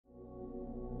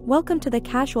Welcome to the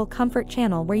Casual Comfort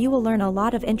channel, where you will learn a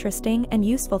lot of interesting and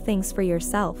useful things for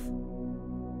yourself.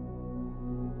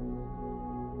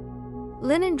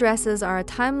 Linen dresses are a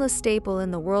timeless staple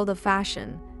in the world of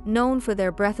fashion, known for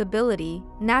their breathability,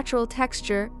 natural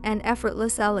texture, and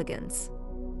effortless elegance.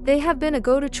 They have been a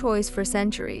go-to choice for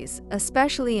centuries,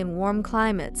 especially in warm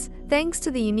climates, thanks to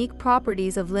the unique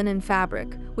properties of linen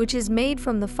fabric, which is made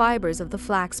from the fibers of the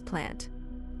flax plant.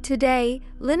 Today,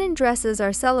 linen dresses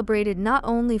are celebrated not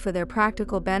only for their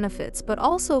practical benefits but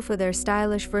also for their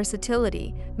stylish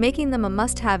versatility, making them a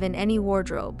must-have in any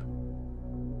wardrobe.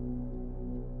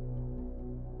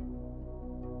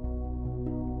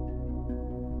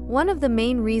 One of the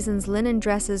main reasons linen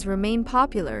dresses remain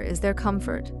popular is their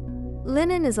comfort.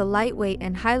 Linen is a lightweight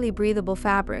and highly breathable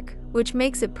fabric, which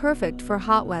makes it perfect for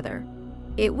hot weather.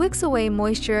 It wicks away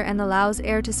moisture and allows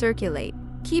air to circulate,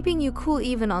 keeping you cool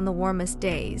even on the warmest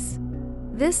days.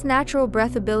 This natural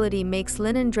breathability makes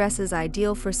linen dresses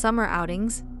ideal for summer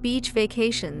outings, beach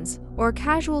vacations, or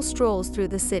casual strolls through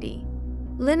the city.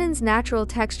 Linen's natural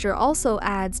texture also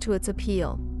adds to its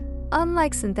appeal.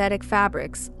 Unlike synthetic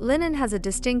fabrics, linen has a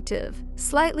distinctive,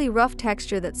 slightly rough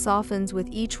texture that softens with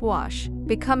each wash,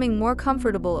 becoming more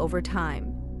comfortable over time.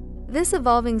 This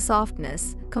evolving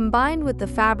softness, combined with the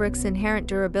fabric's inherent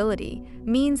durability,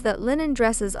 means that linen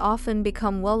dresses often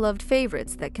become well-loved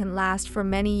favorites that can last for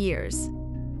many years.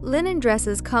 Linen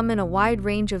dresses come in a wide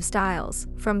range of styles,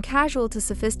 from casual to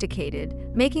sophisticated,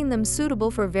 making them suitable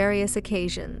for various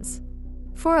occasions.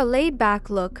 For a laid-back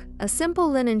look, a simple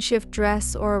linen shift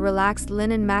dress or a relaxed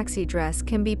linen maxi dress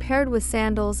can be paired with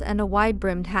sandals and a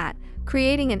wide-brimmed hat,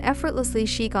 creating an effortlessly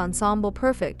chic ensemble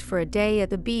perfect for a day at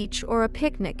the beach or a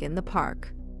picnic in the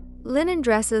park. Linen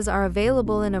dresses are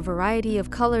available in a variety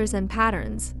of colors and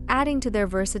patterns, adding to their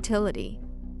versatility.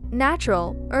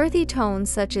 Natural, earthy tones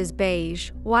such as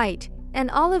beige, white, and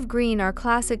olive green are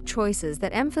classic choices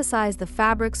that emphasize the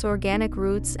fabric's organic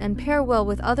roots and pair well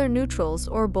with other neutrals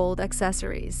or bold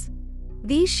accessories.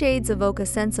 These shades evoke a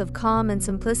sense of calm and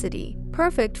simplicity,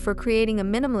 perfect for creating a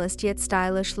minimalist yet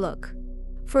stylish look.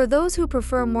 For those who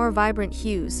prefer more vibrant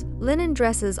hues, linen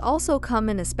dresses also come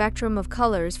in a spectrum of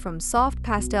colors from soft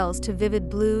pastels to vivid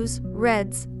blues,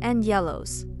 reds, and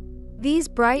yellows. These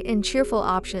bright and cheerful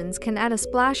options can add a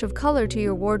splash of color to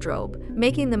your wardrobe,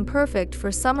 making them perfect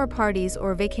for summer parties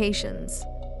or vacations.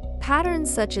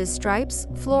 Patterns such as stripes,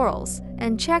 florals,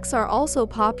 and checks are also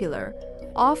popular,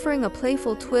 offering a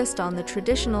playful twist on the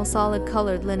traditional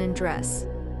solid-colored linen dress.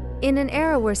 In an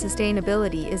era where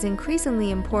sustainability is increasingly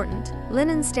important,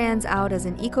 linen stands out as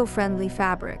an eco-friendly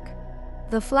fabric.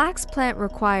 The flax plant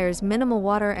requires minimal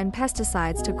water and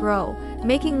pesticides to grow,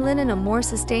 making linen a more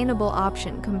sustainable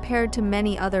option compared to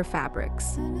many other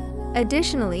fabrics.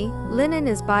 Additionally, linen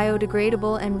is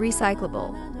biodegradable and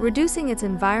recyclable, reducing its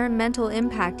environmental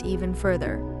impact even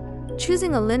further.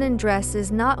 Choosing a linen dress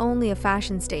is not only a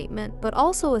fashion statement but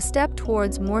also a step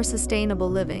towards more sustainable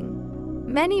living.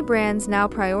 Many brands now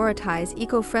prioritize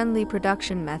eco-friendly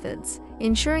production methods,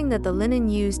 ensuring that the linen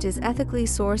used is ethically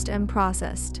sourced and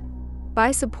processed.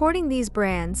 By supporting these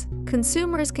brands,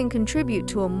 consumers can contribute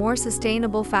to a more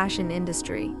sustainable fashion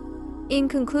industry. In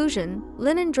conclusion,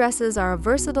 linen dresses are a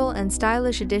versatile and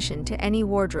stylish addition to any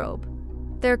wardrobe.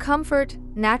 Their comfort,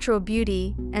 natural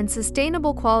beauty, and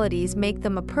sustainable qualities make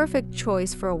them a perfect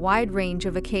choice for a wide range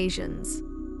of occasions.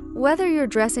 Whether you're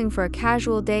dressing for a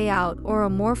casual day out or a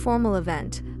more formal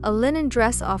event, a linen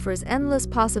dress offers endless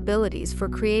possibilities for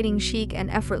creating chic and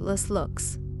effortless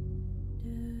looks.